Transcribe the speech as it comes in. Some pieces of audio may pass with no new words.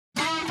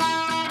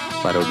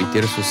Para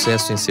obter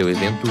sucesso em seu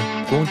evento,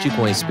 conte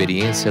com a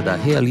experiência da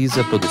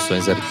Realiza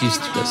Produções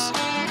Artísticas.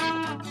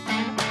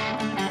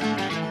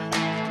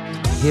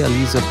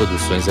 Realiza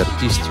Produções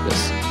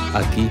Artísticas.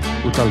 Aqui,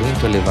 o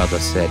talento é levado a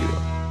sério.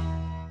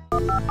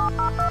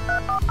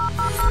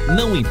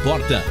 Não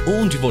importa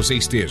onde você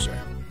esteja,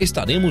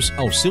 estaremos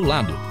ao seu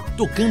lado,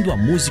 tocando a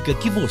música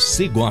que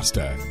você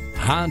gosta.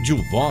 Rádio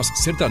Voz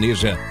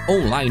Sertaneja,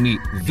 online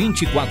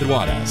 24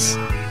 horas.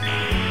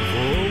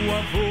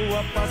 Voa,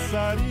 voa,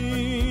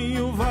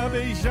 passarinho, vá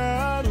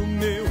beijar o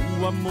meu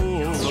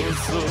amor.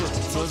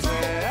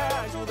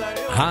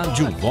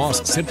 Rádio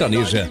Voz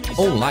Sertaneja,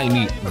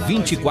 online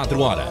 24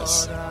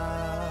 horas.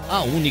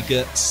 A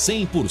única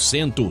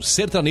 100%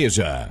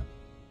 sertaneja.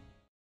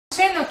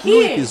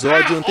 No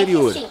episódio É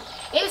anterior. que, assim,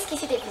 eu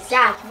esqueci de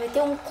avisar que vai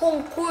ter um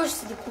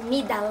concurso de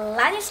comida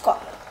lá na escola.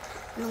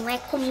 Não é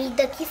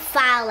comida que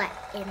fala,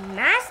 é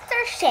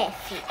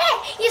Masterchef.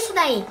 É, isso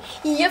daí.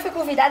 E eu fui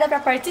convidada pra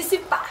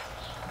participar.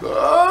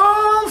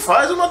 Ah,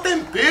 faz uma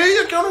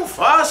tempinha que eu não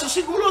faço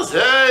esse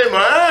guloseima,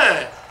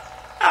 é?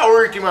 A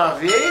última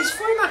vez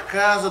foi na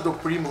casa do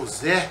primo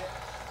Zé.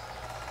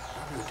 Oh,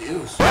 meu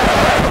Deus.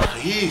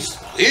 Isso.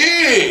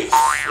 É.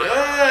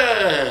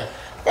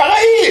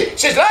 Peraí,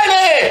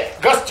 Cislane,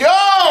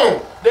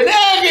 Gastião,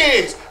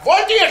 Denegues,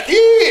 voltem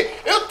aqui,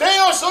 eu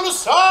tenho a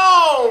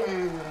solução.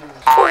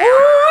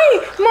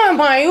 Oi,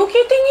 mamãe, o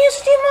que tem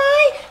isso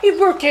demais? E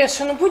por que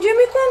você não podia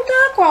me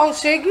contar qual o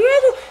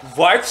segredo?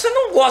 Vai que você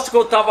não gosta que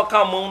eu tava com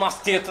a mão nas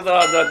tetas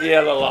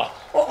dela lá.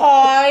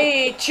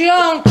 Ai,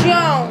 Tião,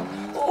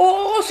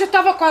 você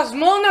tava com as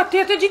mãos na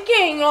teta de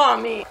quem,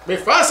 homem? Me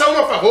faça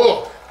uma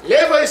favor,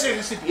 leva esse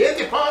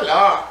recipiente para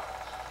lá.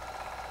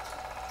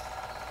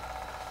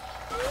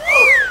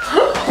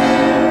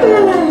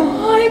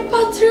 Ai,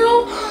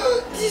 patrão,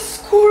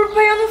 desculpa,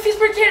 eu não fiz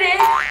por querer.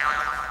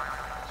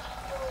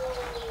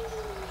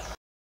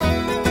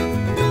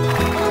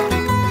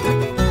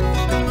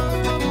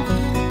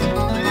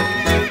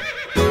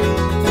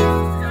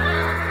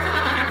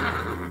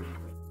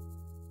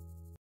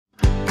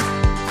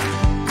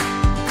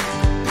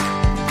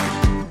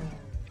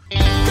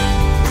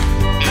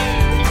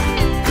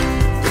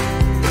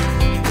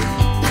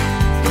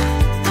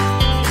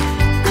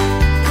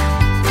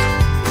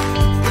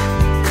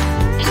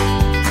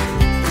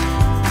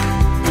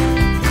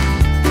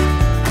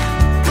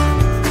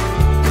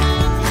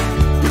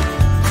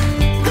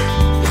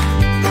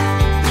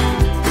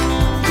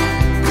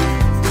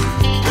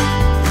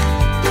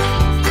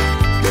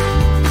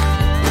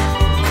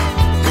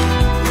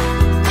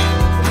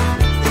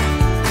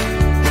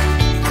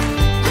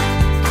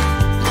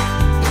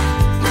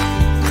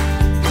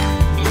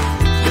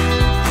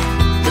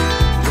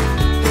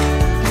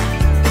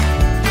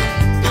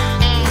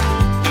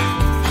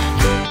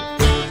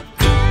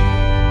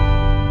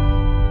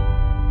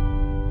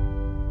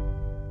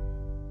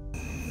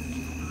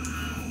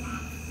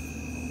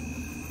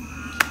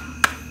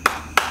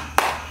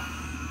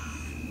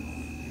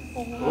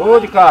 Ô,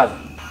 de casa.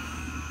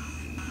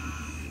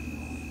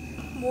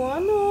 Boa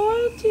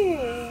noite.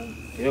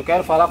 Eu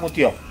quero falar com o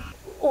tio.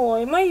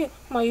 Oi, mas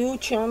o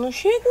Tião não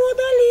chegou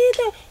da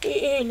lida.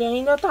 Ele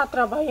ainda tá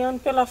trabalhando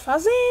pela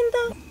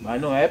fazenda.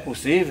 Mas não é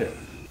possível.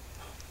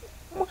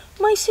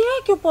 Mas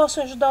será que eu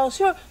posso ajudar o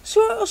senhor?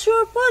 O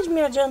senhor pode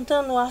me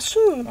adiantando o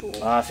assunto?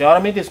 A senhora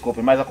me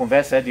desculpe, mas a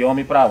conversa é de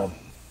homem para homem.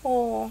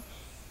 Oh,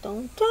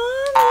 então tá,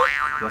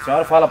 né? E a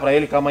senhora fala para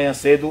ele que amanhã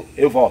cedo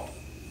eu volto.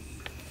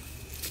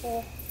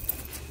 Oh.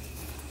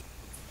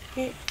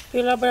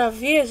 Pela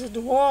braveza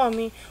do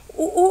homem,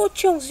 o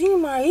Tiãozinho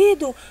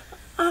marido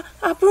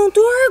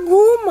aprontou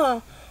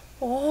alguma.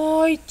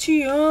 Ai,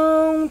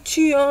 Tião.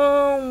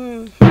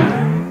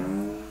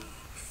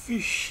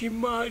 Vixe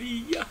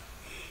Maria,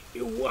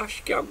 eu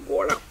acho que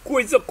agora a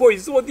coisa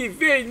coisou de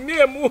vez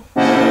mesmo.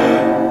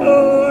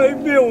 Ai,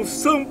 meu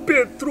São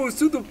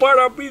Petrúcio do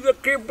para-brisa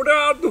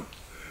quebrado.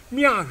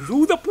 Me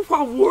ajuda, por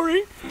favor,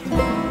 hein?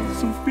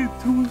 São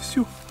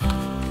Petrúcio.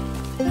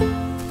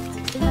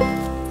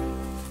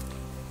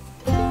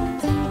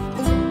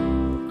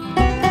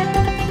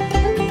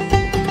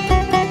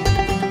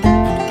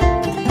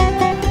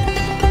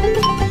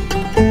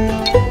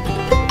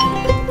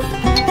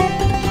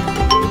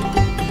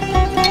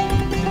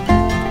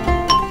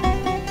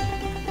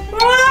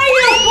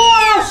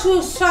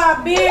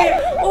 Saber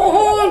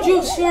onde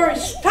o senhor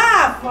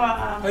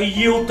estava?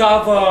 Aí eu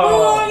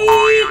tava...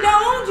 E da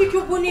onde que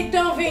o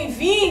bonitão vem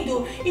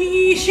vindo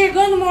e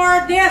chegando uma hora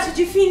dessa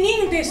de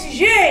fininho desse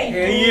jeito?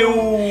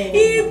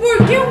 E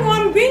por que um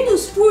homem bem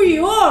dos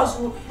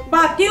furiosos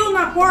bateu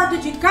na porta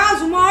de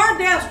casa uma hora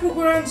dessa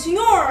procurando o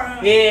senhor?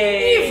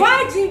 E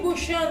vai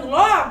desembuchando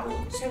logo,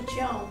 seu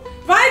Tião,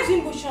 vai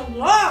desembuchando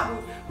logo,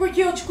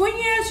 porque eu te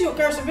conheço e eu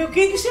quero saber o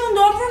que você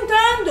andou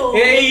aprontando.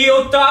 E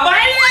eu tava...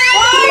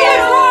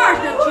 Olha,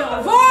 volta,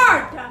 Tião,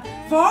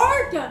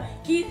 volta,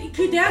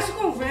 que dessa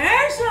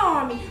conversa,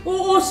 homem,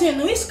 você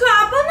não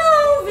escapa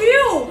não,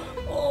 viu?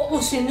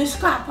 Você não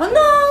escapa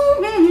não.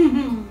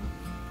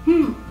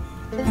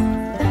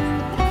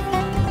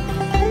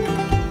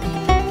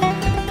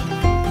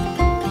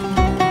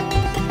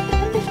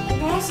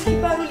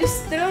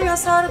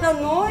 essa hora da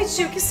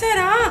noite? O que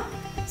será?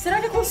 Será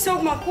que aconteceu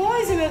alguma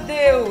coisa, meu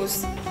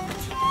Deus?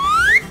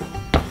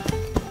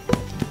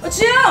 Ô,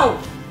 Tião!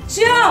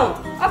 Tião!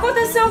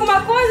 Aconteceu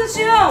alguma coisa,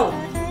 Tião?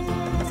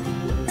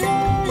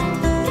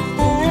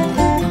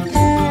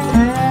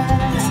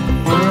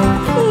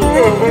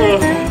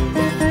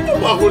 Que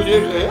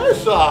barulheira é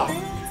essa?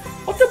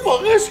 Até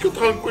parece que a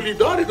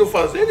tranquilidade do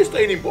fazenda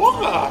está indo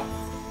embora.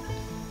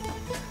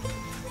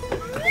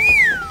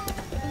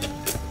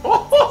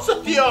 Nossa,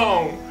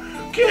 Tião!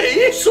 Que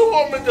é isso,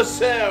 homem do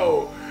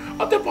céu?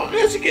 Até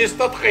parece que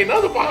está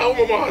treinando para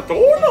uma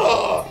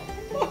maratona.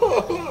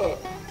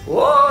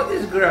 Ô,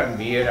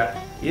 desgrameira,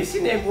 esse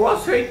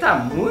negócio aí tá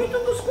muito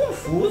dos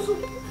confusos.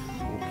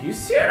 O que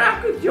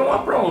será que o Tião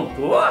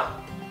aprontou?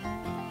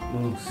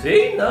 Não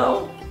sei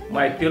não,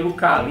 mas pelo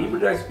calibre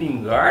da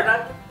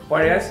espingarda,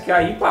 parece que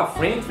aí pra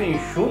frente vem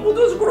chumbo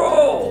dos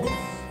grossos.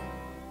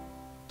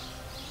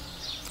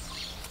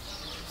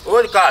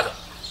 Ô, de casa.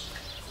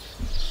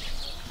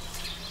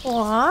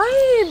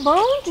 Ai,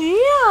 bom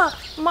dia!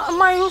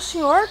 Mas o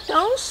senhor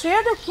tão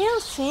cedo aqui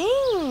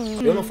assim?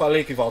 Eu não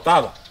falei que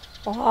voltava?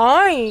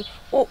 Ai,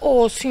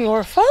 o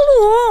senhor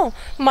falou,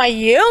 mas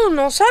eu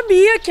não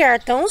sabia que era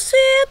tão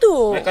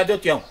cedo. Mas cadê o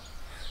Tião?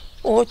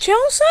 O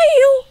Tião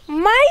saiu,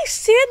 mais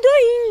cedo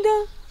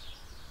ainda.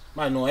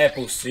 Mas não é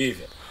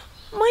possível.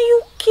 Mas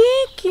o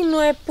que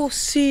não é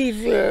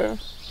possível?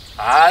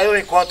 Ah, eu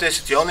encontro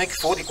esse Tião nem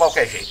que for de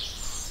qualquer jeito.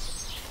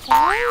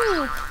 Ai,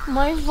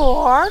 mas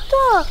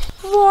volta,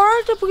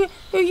 porque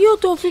eu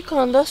tô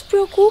ficando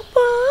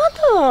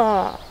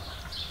despreocupada.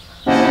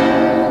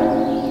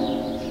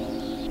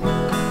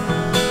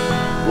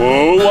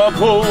 Voa,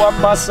 voa,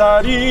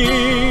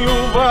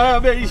 passarinho,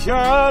 vai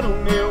beijar o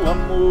meu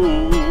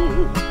amor.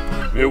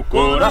 Meu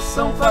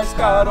coração faz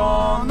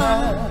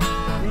carona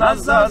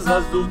nas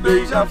asas do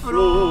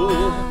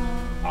beija-flor.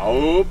 Ah,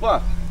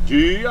 opa,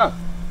 dia!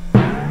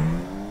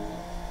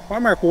 Pai,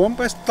 Marco, o homem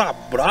parece que tá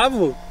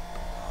bravo.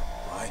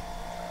 Pai,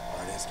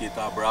 parece que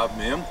tá bravo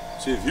mesmo.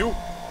 Você viu?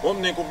 O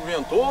homem nem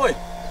cumprimentou, ué.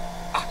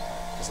 Ah,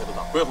 quer saber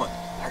da coisa, mano?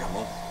 Larga a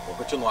mão. Vou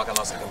continuar com a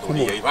nossa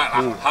cantoria aí. Vai lá,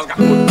 rasga a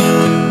coisa.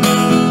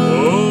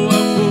 Voa,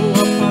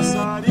 voa,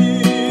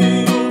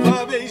 passarinho,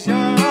 vai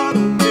beijar o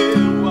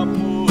meu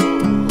amor.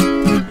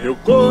 Meu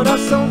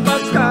coração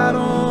faz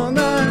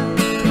carona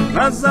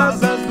nas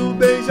asas do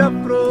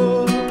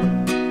beija-flor.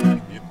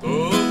 E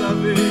toda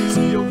vez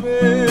que eu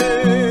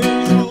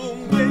vejo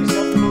um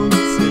beija-flor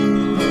no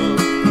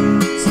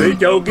sertão, sei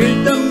que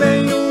alguém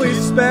também o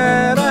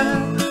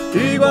espera,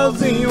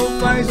 igualzinho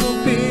faz o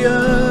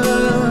peão.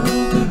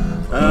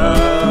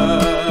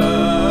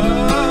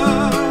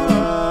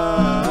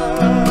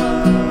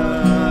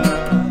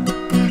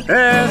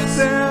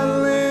 Essa é a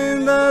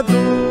lenda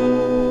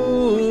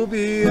do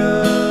peão.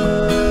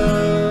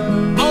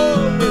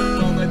 Ô, meu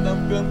irmão, nós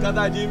estamos ficando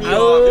cada dia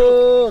melhor,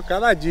 viu?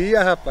 Cada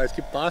dia, rapaz,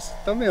 que passa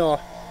também, ó.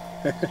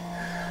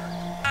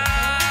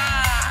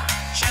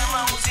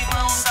 Chama os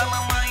irmãos, a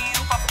mamãe e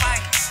o papai.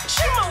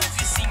 Chama o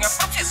vizinho, a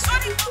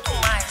professora e tudo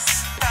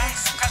mais.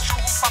 Traz o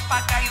cachorro, o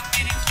papagaio, o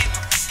periquito.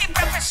 E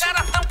pra fechar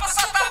a tampa,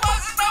 solta a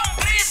voz e dá um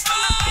grito.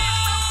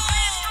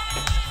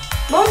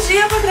 Bom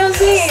dia,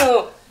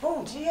 patrãozinho.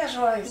 Bom dia,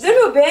 Joyce.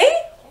 Dormiu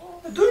bem?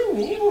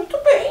 Dormi muito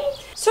bem.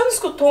 O senhor não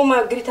escutou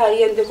uma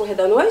gritaria no decorrer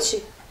da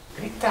noite?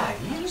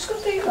 Gritaria? Não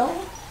escutei, não.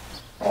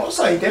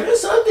 Nossa,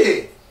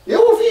 interessante.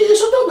 Eu ouvi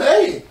isso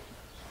também.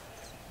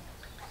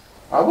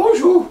 Ah,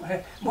 bonjour.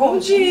 Bom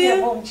dia,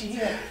 bom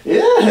dia.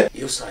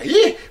 Eu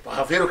saí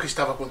para ver o que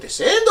estava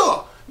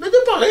acontecendo. Me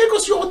deparei com o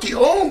senhor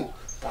Tião.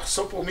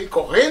 Passou por mim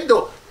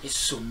correndo e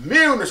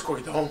sumiu no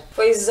escuridão.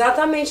 Foi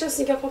exatamente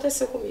assim que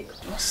aconteceu comigo.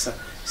 Nossa,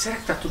 será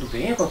que tá tudo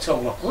bem? Aconteceu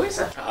alguma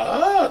coisa?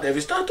 Ah, deve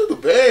estar tudo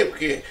bem,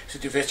 porque se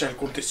tivesse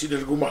acontecido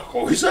alguma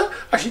coisa,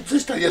 a gente não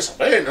estaria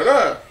sabendo,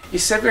 né?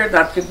 Isso é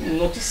verdade, porque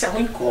notícia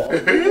ruim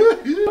corre.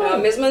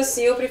 Mesmo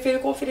assim, eu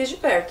prefiro conferir de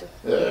perto.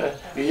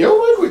 E eu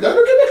vou cuidar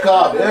do que me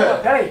cabe, né?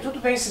 Peraí,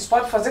 tudo bem, vocês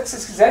podem fazer o que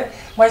vocês quiserem,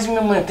 mas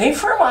me mantém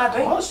informado,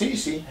 hein? Ah,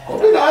 sim.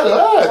 Combinado,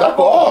 dá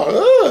cor.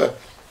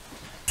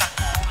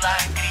 Pula,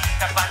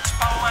 grita, bate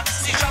palma,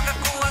 se joga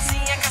com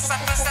rosinha que essa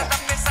festa tá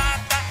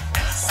pesada.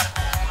 Dança,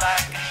 pula,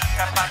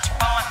 grita, bate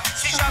palma,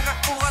 se joga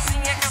com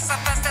rosinha que essa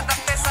festa tá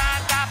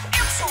pesada.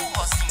 Eu sou o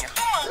Rosinha,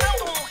 tô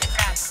mandando um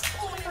recado.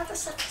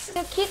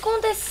 O que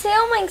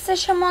aconteceu, mãe, que você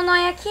chamou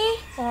nós aqui?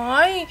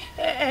 Ai,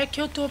 é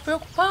que eu tô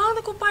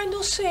preocupada com o pai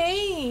dos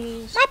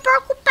seis. Mas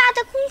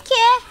preocupada com o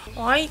quê?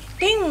 Ai,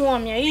 tem um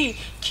homem aí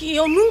que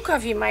eu nunca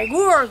vi mais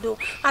gordo,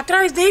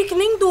 atrás dele que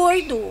nem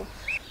doido.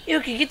 E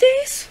o que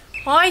tem isso?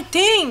 Ai,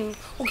 tem.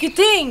 O que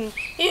tem?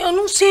 Eu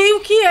não sei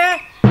o que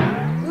é.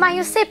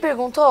 Mas você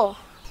perguntou?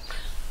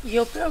 E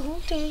eu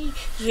perguntei.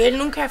 E ele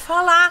não quer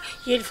falar.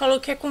 E ele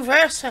falou que é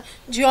conversa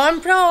de homem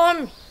pra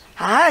homem.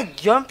 Ah,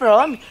 de homem pra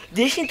homem?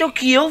 Deixa então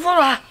que eu vou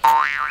lá.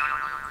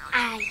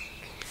 Ai,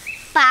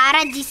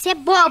 para de ser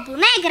bobo,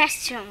 né,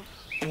 Graciano?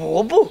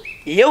 Bobo?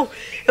 Eu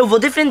vou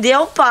defender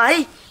ao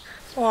pai.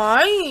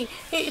 Ai,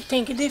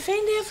 tem que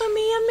defender a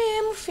família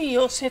mesmo,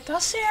 filho. Você tá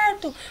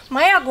certo.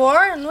 Mas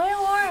agora não é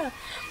hora.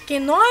 Porque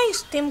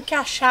nós temos que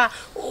achar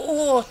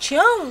o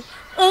Tião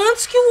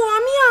antes que o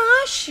homem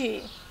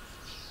ache.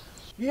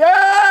 E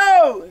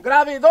eu,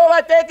 engravidou,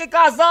 vai ter que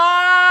casar!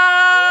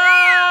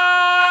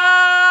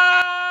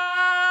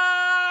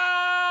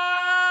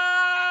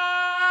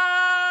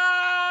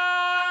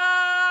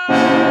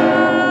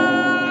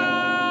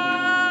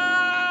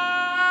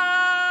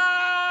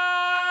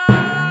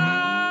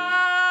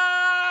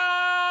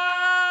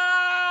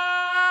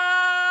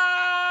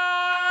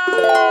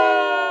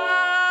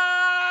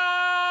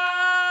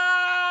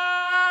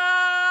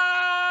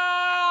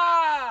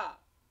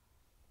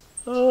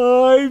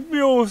 Ai,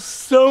 meu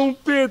São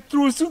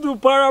Petrúcio do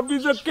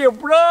para-brisa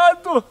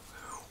quebrado!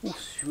 O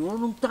senhor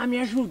não tá me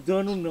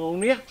ajudando não,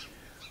 né?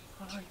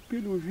 Ai,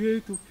 pelo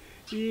jeito,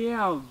 é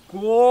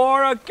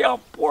agora que a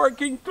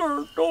porca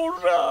entortou o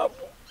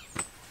rabo.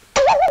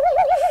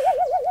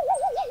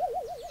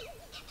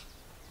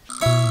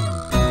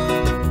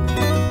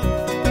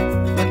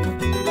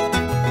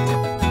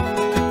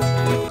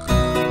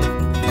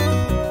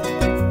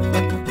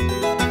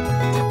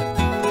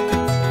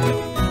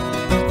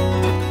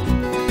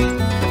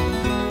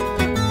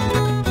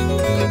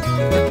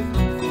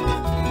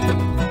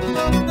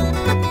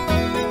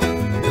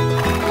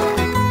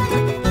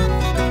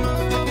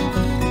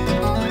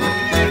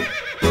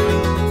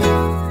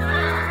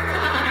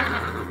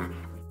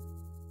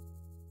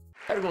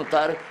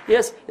 Perguntaram,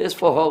 esse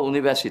forró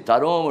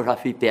universitário, eu já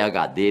fiz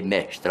PhD,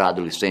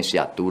 mestrado,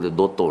 licenciatura,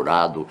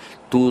 doutorado,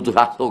 tudo,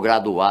 já sou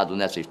graduado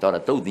nessa história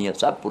todinha,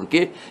 sabe por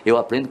quê? Eu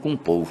aprendo com o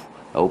povo.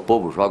 O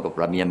povo joga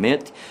para minha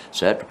mente,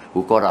 certo?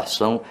 O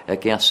coração é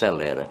quem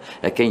acelera,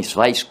 é quem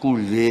vai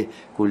escolher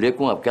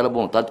com aquela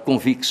vontade,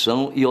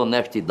 convicção e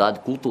honestidade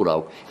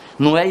cultural.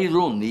 Não é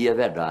ironia, é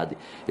verdade.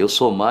 Eu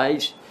sou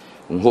mais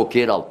um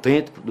roqueiro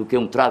autêntico do que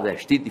um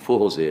travestido de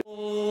forrozeiro.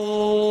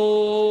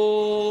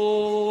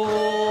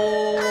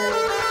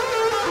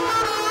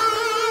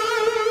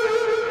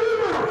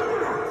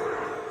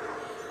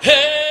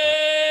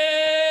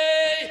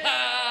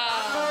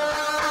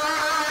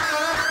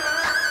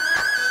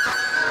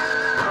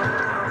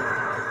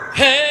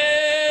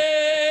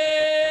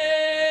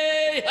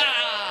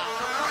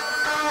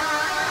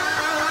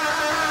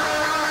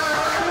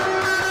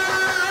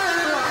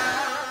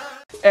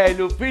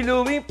 Hélio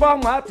Filho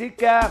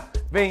Informática,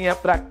 venha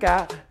pra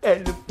cá.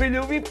 Hélio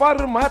Filho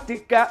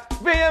Informática,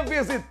 venha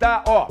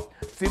visitar. Ó,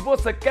 se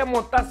você quer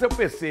montar seu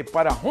PC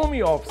para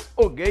home office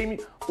ou game,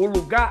 o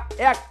lugar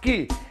é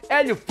aqui.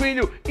 Hélio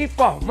Filho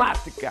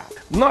Informática.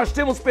 Nós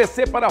temos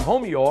PC para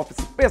home office,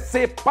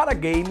 PC para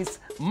games,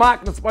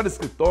 máquinas para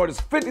escritórios,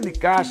 frente de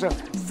caixa,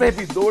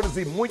 servidores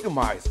e muito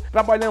mais.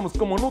 Trabalhamos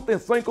com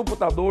manutenção em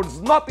computadores,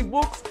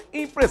 notebooks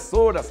e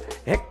impressoras,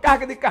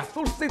 recarga de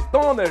cartuchos e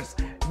toners.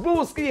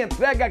 Busque e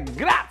entrega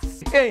grátis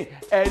em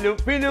Hélio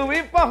Filho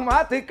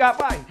Informática.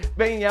 Vai,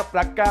 venha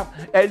pra cá,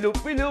 Hélio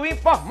Filho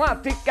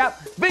Informática.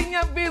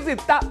 Venha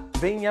visitar.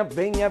 Venha,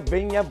 venha,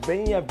 venha,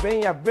 venha,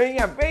 venha,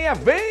 venha, venha,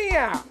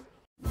 venha.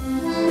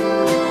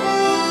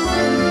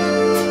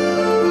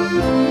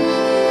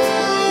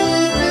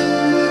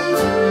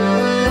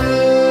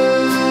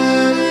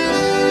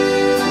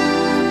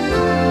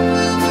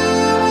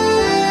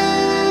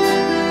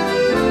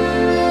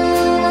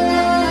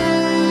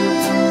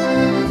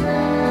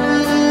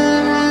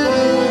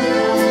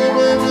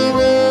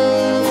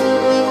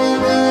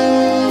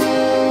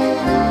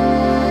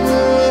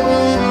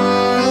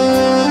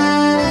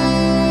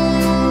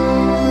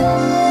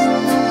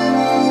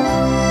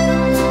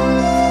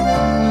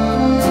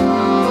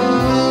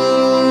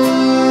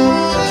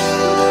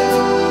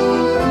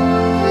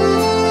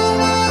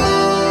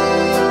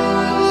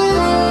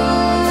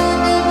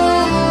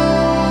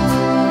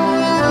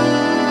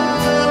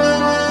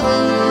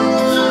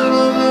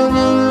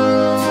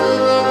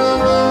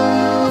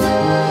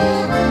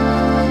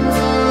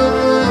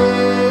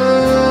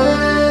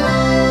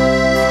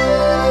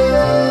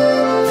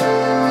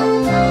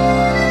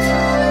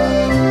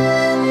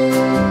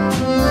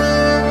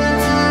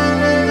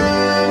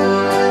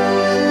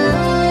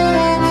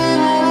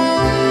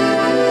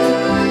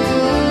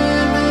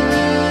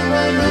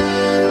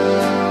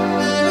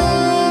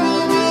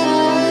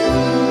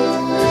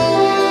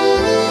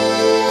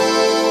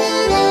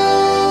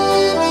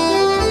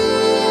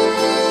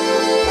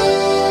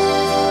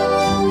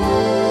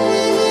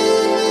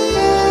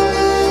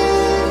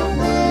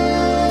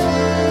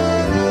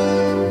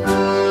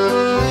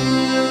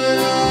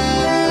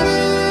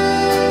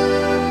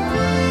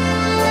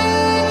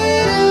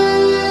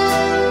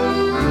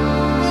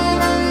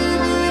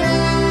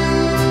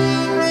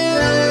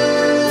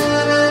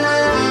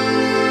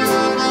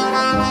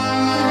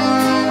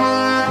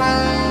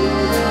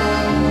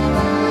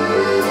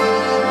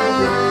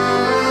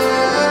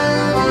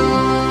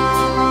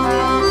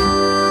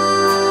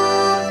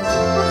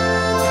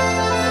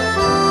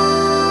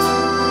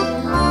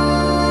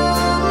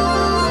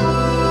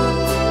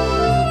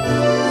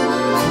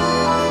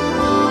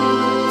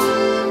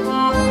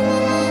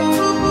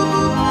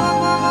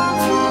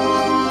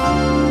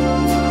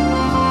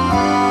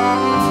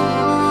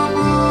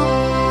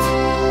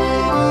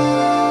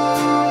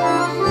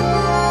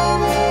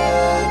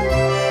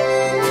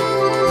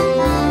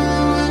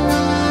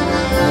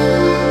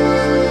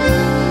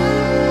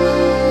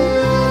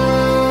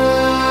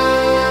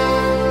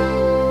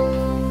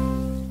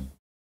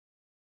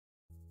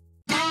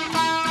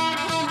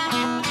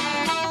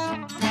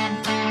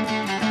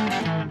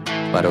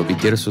 Para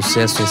obter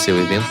sucesso em seu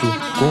evento,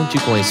 conte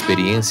com a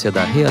experiência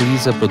da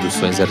Realiza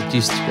Produções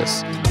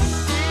Artísticas.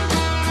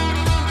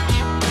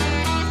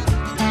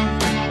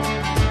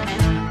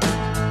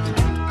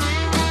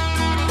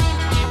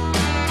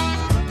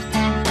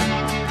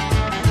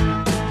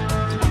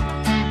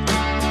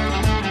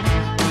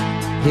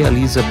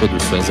 Realiza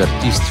Produções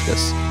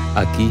Artísticas.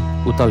 Aqui,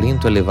 o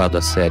talento é levado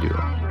a sério.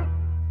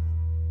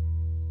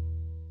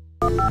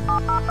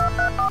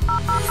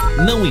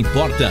 Não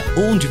importa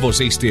onde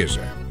você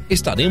esteja,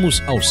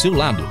 estaremos ao seu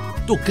lado,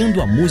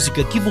 tocando a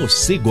música que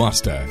você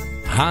gosta.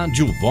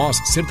 Rádio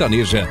Voz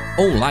Sertaneja,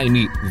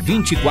 online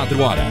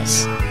 24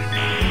 horas.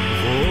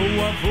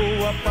 Voa,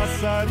 voa,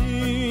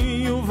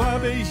 passarinho, vá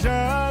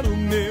beijar o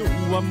meu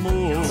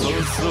amor.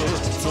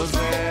 Sou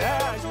Zé,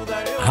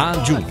 ajuda eu.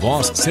 Rádio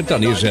Voz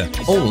Sertaneja,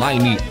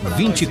 online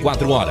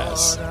 24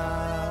 horas.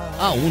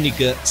 A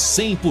única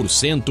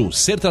 100%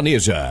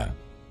 sertaneja.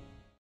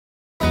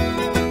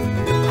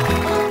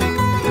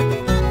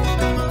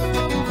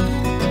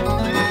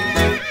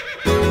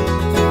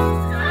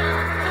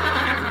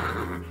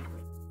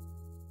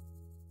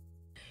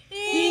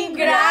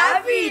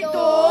 Engravidou!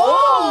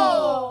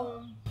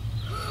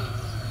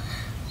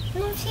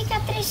 Não fica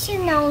triste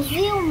não,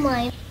 viu,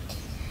 mãe?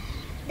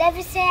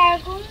 Deve ser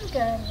algum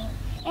engano.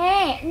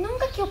 É,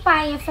 nunca que o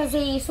pai ia fazer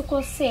isso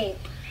com você.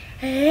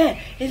 É,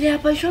 ele é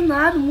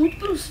apaixonado muito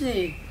por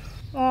você.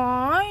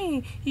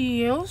 Ai,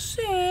 e eu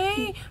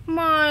sei,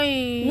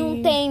 mas...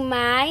 Não tem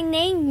mais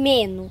nem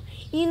menos.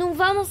 E não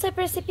vamos ser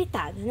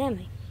precipitadas, né,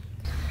 mãe?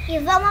 E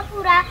vamos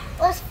apurar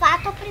os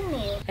fatos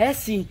primeiro. É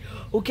sim,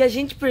 o que a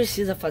gente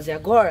precisa fazer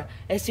agora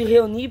é se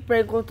reunir para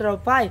encontrar o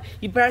pai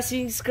e para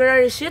se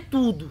esclarecer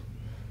tudo.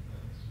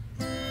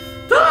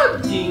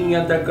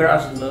 Tadinha da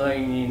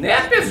Graslane,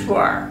 né,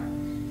 pessoal?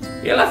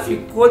 Ela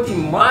ficou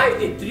demais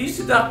de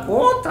triste da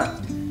conta.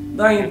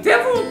 Dá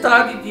até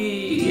vontade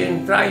de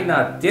entrar aí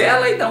na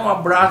tela e dar um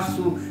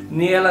abraço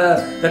nela,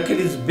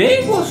 daqueles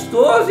bem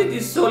gostosos e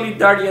de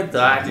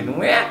solidariedade,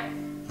 não é?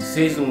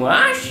 Vocês não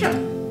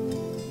acham?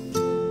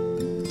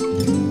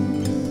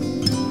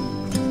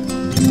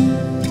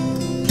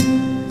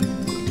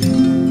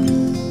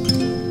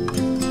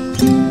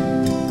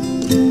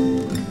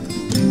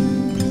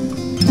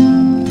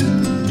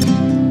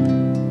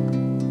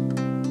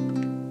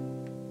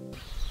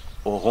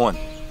 Ô Rony,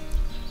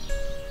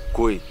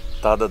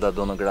 coitada da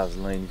dona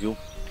Graslane, viu?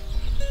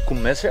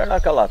 Começa a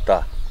olhar que ela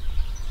tá.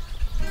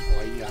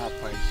 Olha,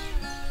 rapaz,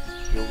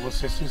 eu vou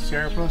ser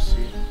sincero pra você.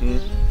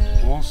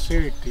 Com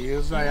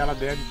certeza ela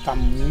deve estar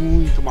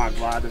muito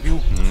magoada, viu?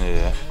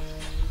 É.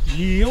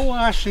 E eu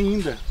acho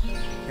ainda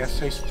que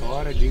essa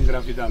história de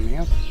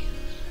engravidamento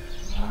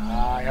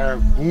é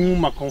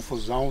alguma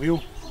confusão,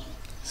 viu?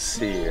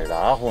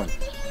 Será, Rony?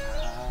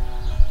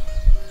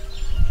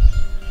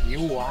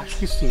 Eu acho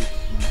que sim.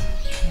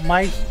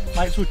 Mas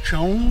o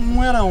Tião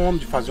não era homem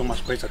de fazer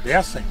umas coisas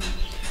dessas?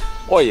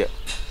 Olha,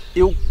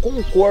 eu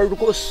concordo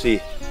com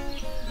você,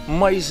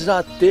 mas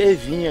até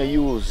vir aí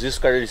os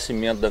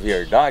esclarecimentos da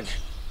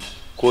verdade,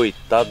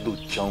 coitado do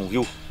Tião,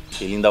 viu?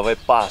 Ele ainda vai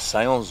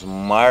passar em uns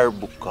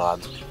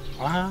marbucados.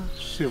 Ah,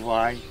 se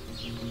vai.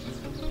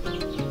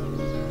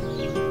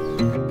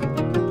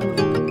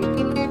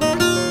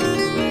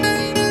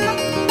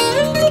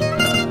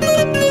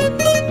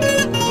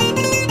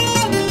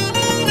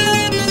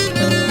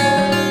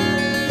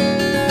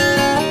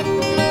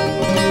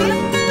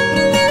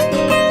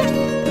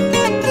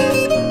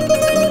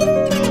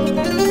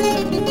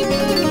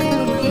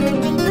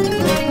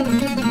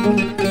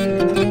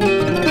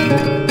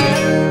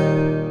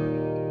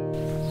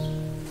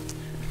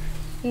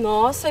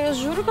 Nossa, eu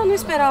juro que eu não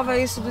esperava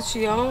isso do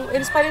Tião.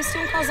 Eles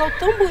pareciam um casal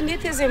tão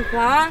bonito e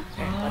exemplar.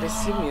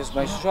 Parecia mesmo,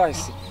 mas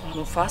Joyce,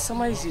 não faça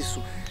mais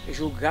isso.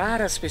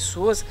 Julgar as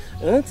pessoas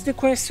antes de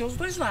conhecer os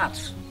dois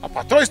lados. A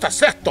patroa está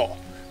certo,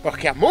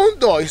 porque o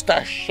mundo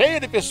está cheio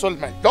de pessoas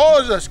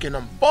maldosas que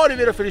não podem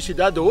ver a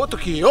felicidade do outro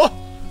que eu já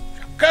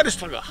quero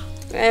estragar.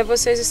 É,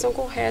 vocês estão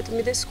corretos,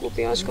 me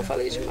desculpem, eu acho que eu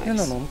falei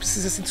demais. Não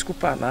precisa se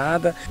desculpar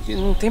nada,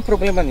 não tem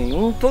problema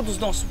nenhum, todos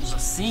nós somos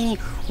assim,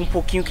 um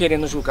pouquinho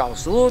querendo julgar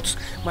os outros,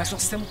 mas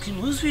nós temos que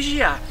nos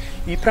vigiar.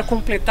 E para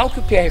completar o que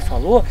o Pierre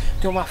falou,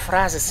 tem uma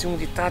frase assim, um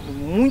ditado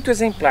muito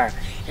exemplar: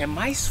 é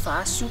mais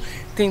fácil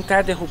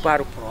tentar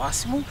derrubar o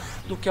próximo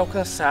do que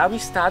alcançar o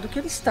estado que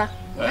ele está.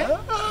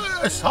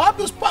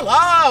 Sabe as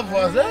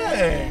palavras,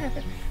 né?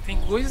 Tem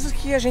coisas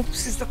que a gente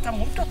precisa estar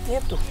muito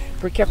atento,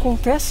 porque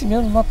acontece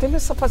mesmo, nós temos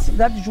essa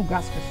facilidade de julgar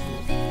as pessoas.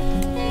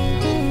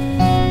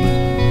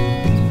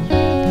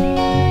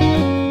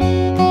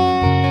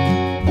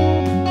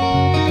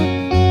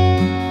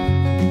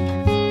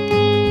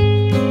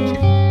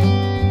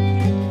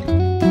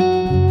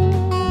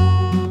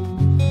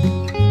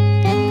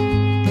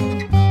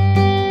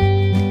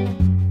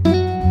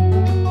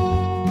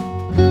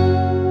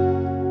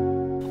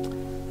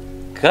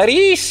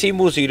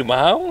 Caríssimos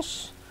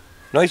irmãos,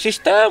 nós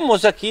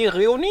estamos aqui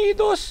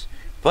reunidos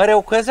para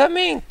o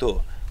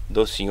casamento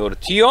do senhor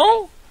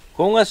Tião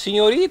com a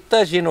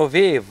senhorita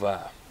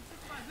Genoveva.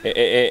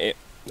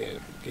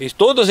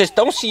 Todos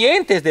estão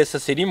cientes dessa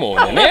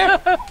cerimônia, né?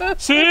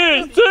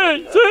 Sim.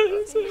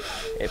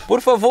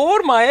 Por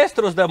favor,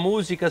 maestros da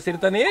música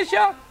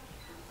sertaneja,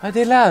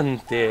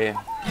 adelante.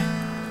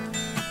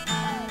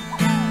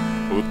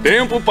 O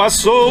tempo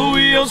passou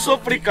e eu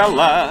sofri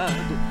calado,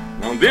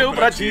 não deu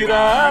pra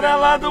tirar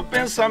ela do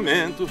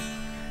pensamento.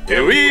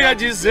 Eu ia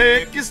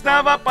dizer que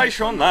estava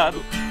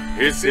apaixonado,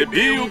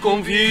 recebi o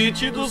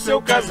convite do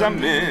seu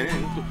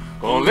casamento,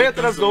 com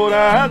letras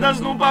douradas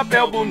num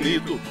papel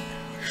bonito.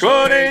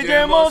 Chorei de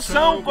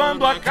emoção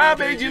quando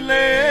acabei de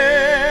ler.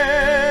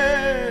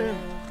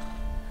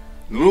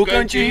 No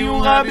cantinho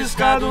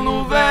rabiscado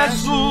no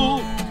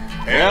verso,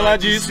 ela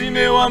disse: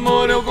 meu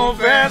amor, eu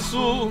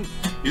confesso,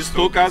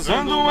 estou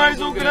casando, mas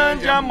o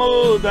grande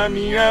amor da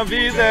minha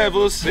vida é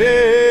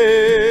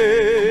você.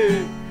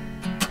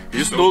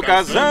 Estou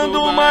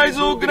casando, mas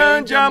o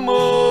grande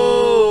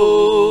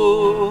amor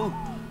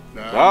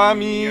da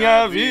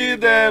minha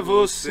vida é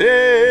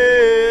você.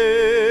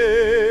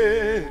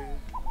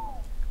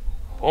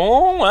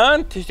 Bom,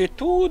 antes de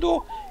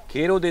tudo,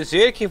 quero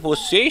dizer que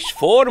vocês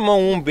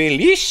formam um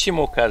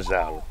belíssimo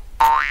casal.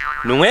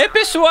 Não é,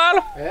 pessoal?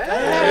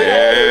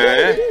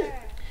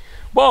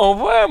 Bom,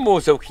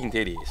 vamos ao que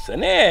interessa,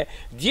 né?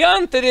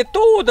 Diante de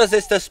todas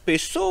estas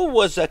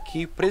pessoas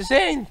aqui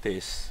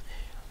presentes,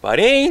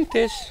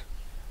 parentes,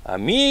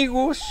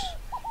 amigos,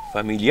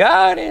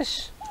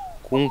 familiares,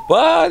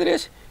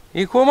 compadres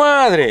e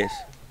comadres,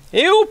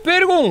 eu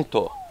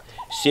pergunto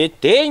se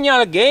tem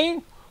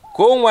alguém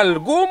com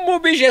alguma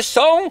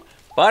objeção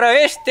para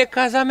este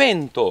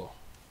casamento.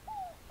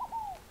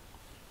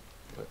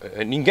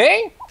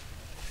 Ninguém?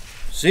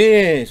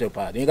 Sim, seu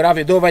padre.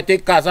 Engravidou, vai ter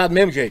que casar do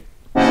mesmo jeito.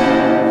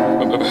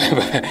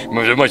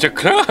 Mas é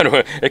claro,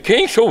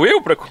 quem sou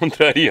eu para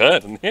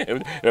contrariar, né?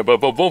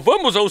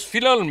 Vamos aos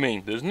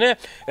finalmente, né?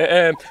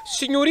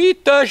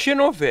 Senhorita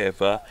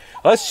Genoveva,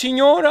 a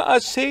senhora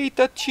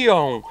aceita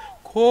Tião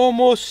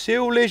como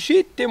seu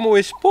legítimo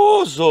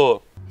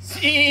esposo?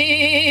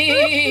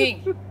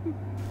 Sim!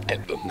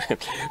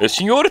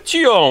 Senhor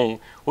Tião,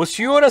 o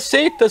senhor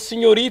aceita a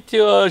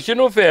senhorita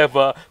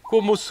Genoveva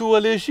como sua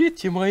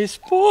legítima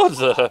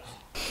esposa?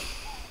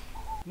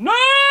 Não!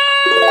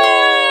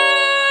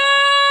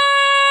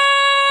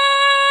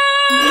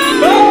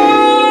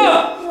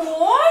 Ah!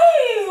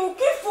 Oi, o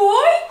que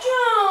foi,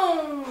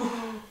 Tião?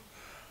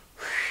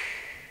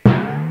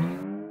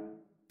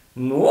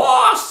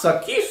 Nossa,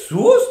 que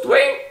susto,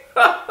 hein?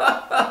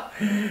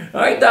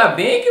 Ainda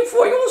bem que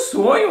foi um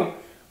sonho,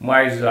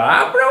 mas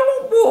abra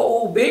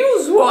bem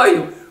os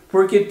olhos,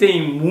 porque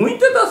tem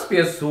muitas das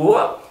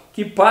pessoas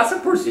que passam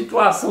por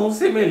situação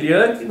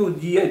semelhante no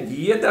dia a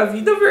dia da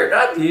vida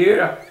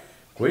verdadeira.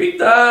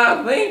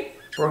 Cuidado, hein?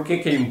 Porque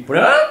quem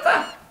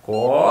planta,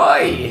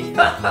 colhe.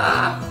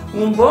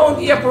 Um bom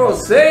dia pra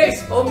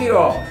vocês, ô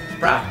Miró,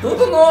 pra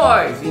tudo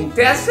nós,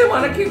 até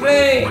semana que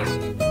vem.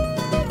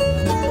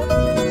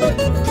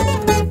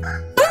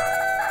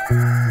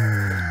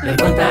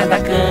 Levanta da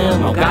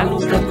cama, o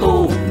galo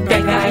cantou,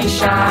 pega a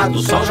enxada, o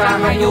sol já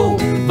raiou,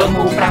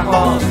 vamos pra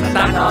roça,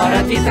 tá na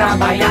hora de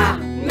trabalhar.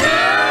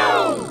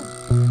 Não!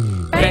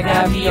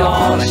 Pega a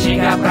viola,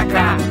 chega pra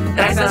cá,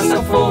 traz a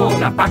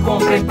sanfona pra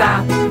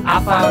completar,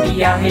 a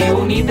família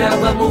reunida,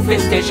 vamos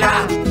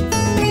festejar.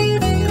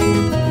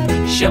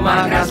 Chama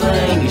a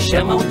Graslane,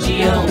 chama o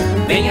Tião,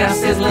 vem a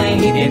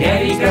Ceslane,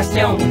 Nené e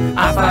Grastião,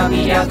 a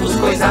família dos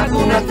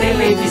Coisados na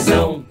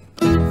televisão.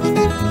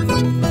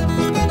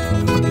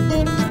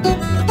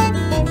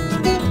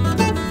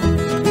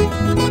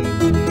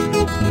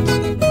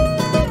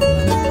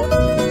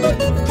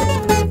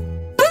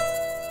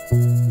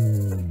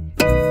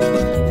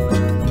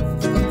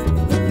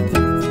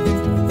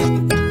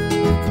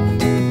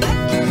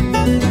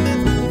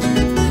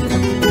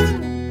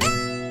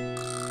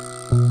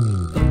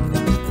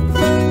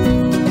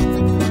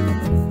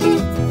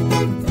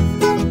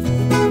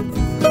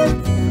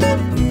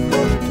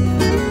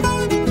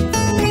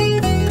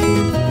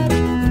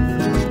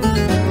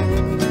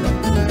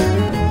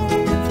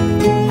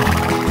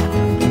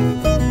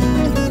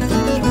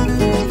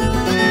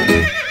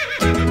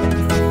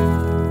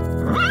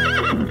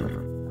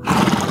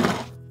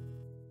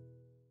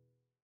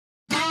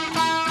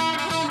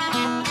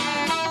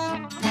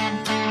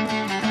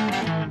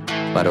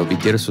 Para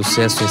obter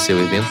sucesso em seu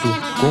evento,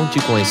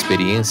 conte com a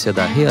experiência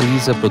da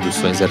Realiza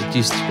Produções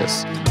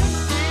Artísticas.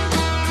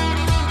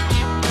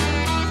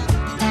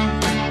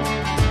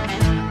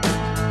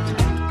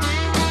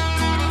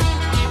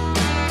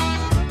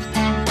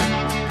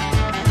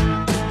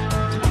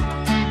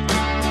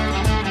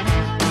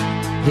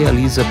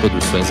 Realiza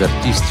Produções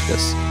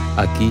Artísticas.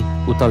 Aqui,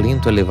 o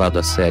talento é levado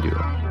a sério.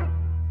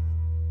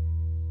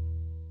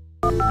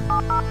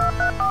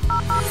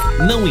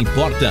 Não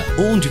importa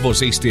onde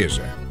você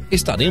esteja,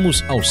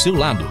 estaremos ao seu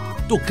lado,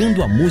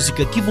 tocando a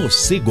música que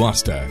você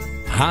gosta.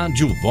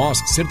 Rádio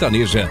Voz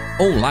Sertaneja,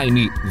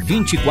 online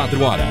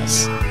 24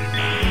 horas.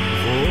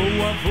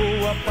 Voa,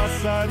 voa, voa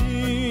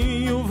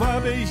passarinho, vá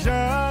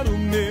beijar o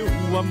meu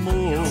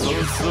amor.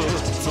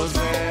 Sou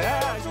Zé,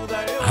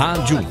 ajuda eu.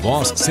 Rádio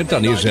Voz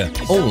Sertaneja,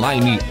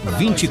 online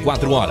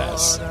 24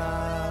 horas.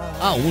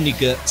 A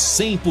única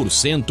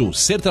 100%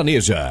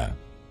 sertaneja.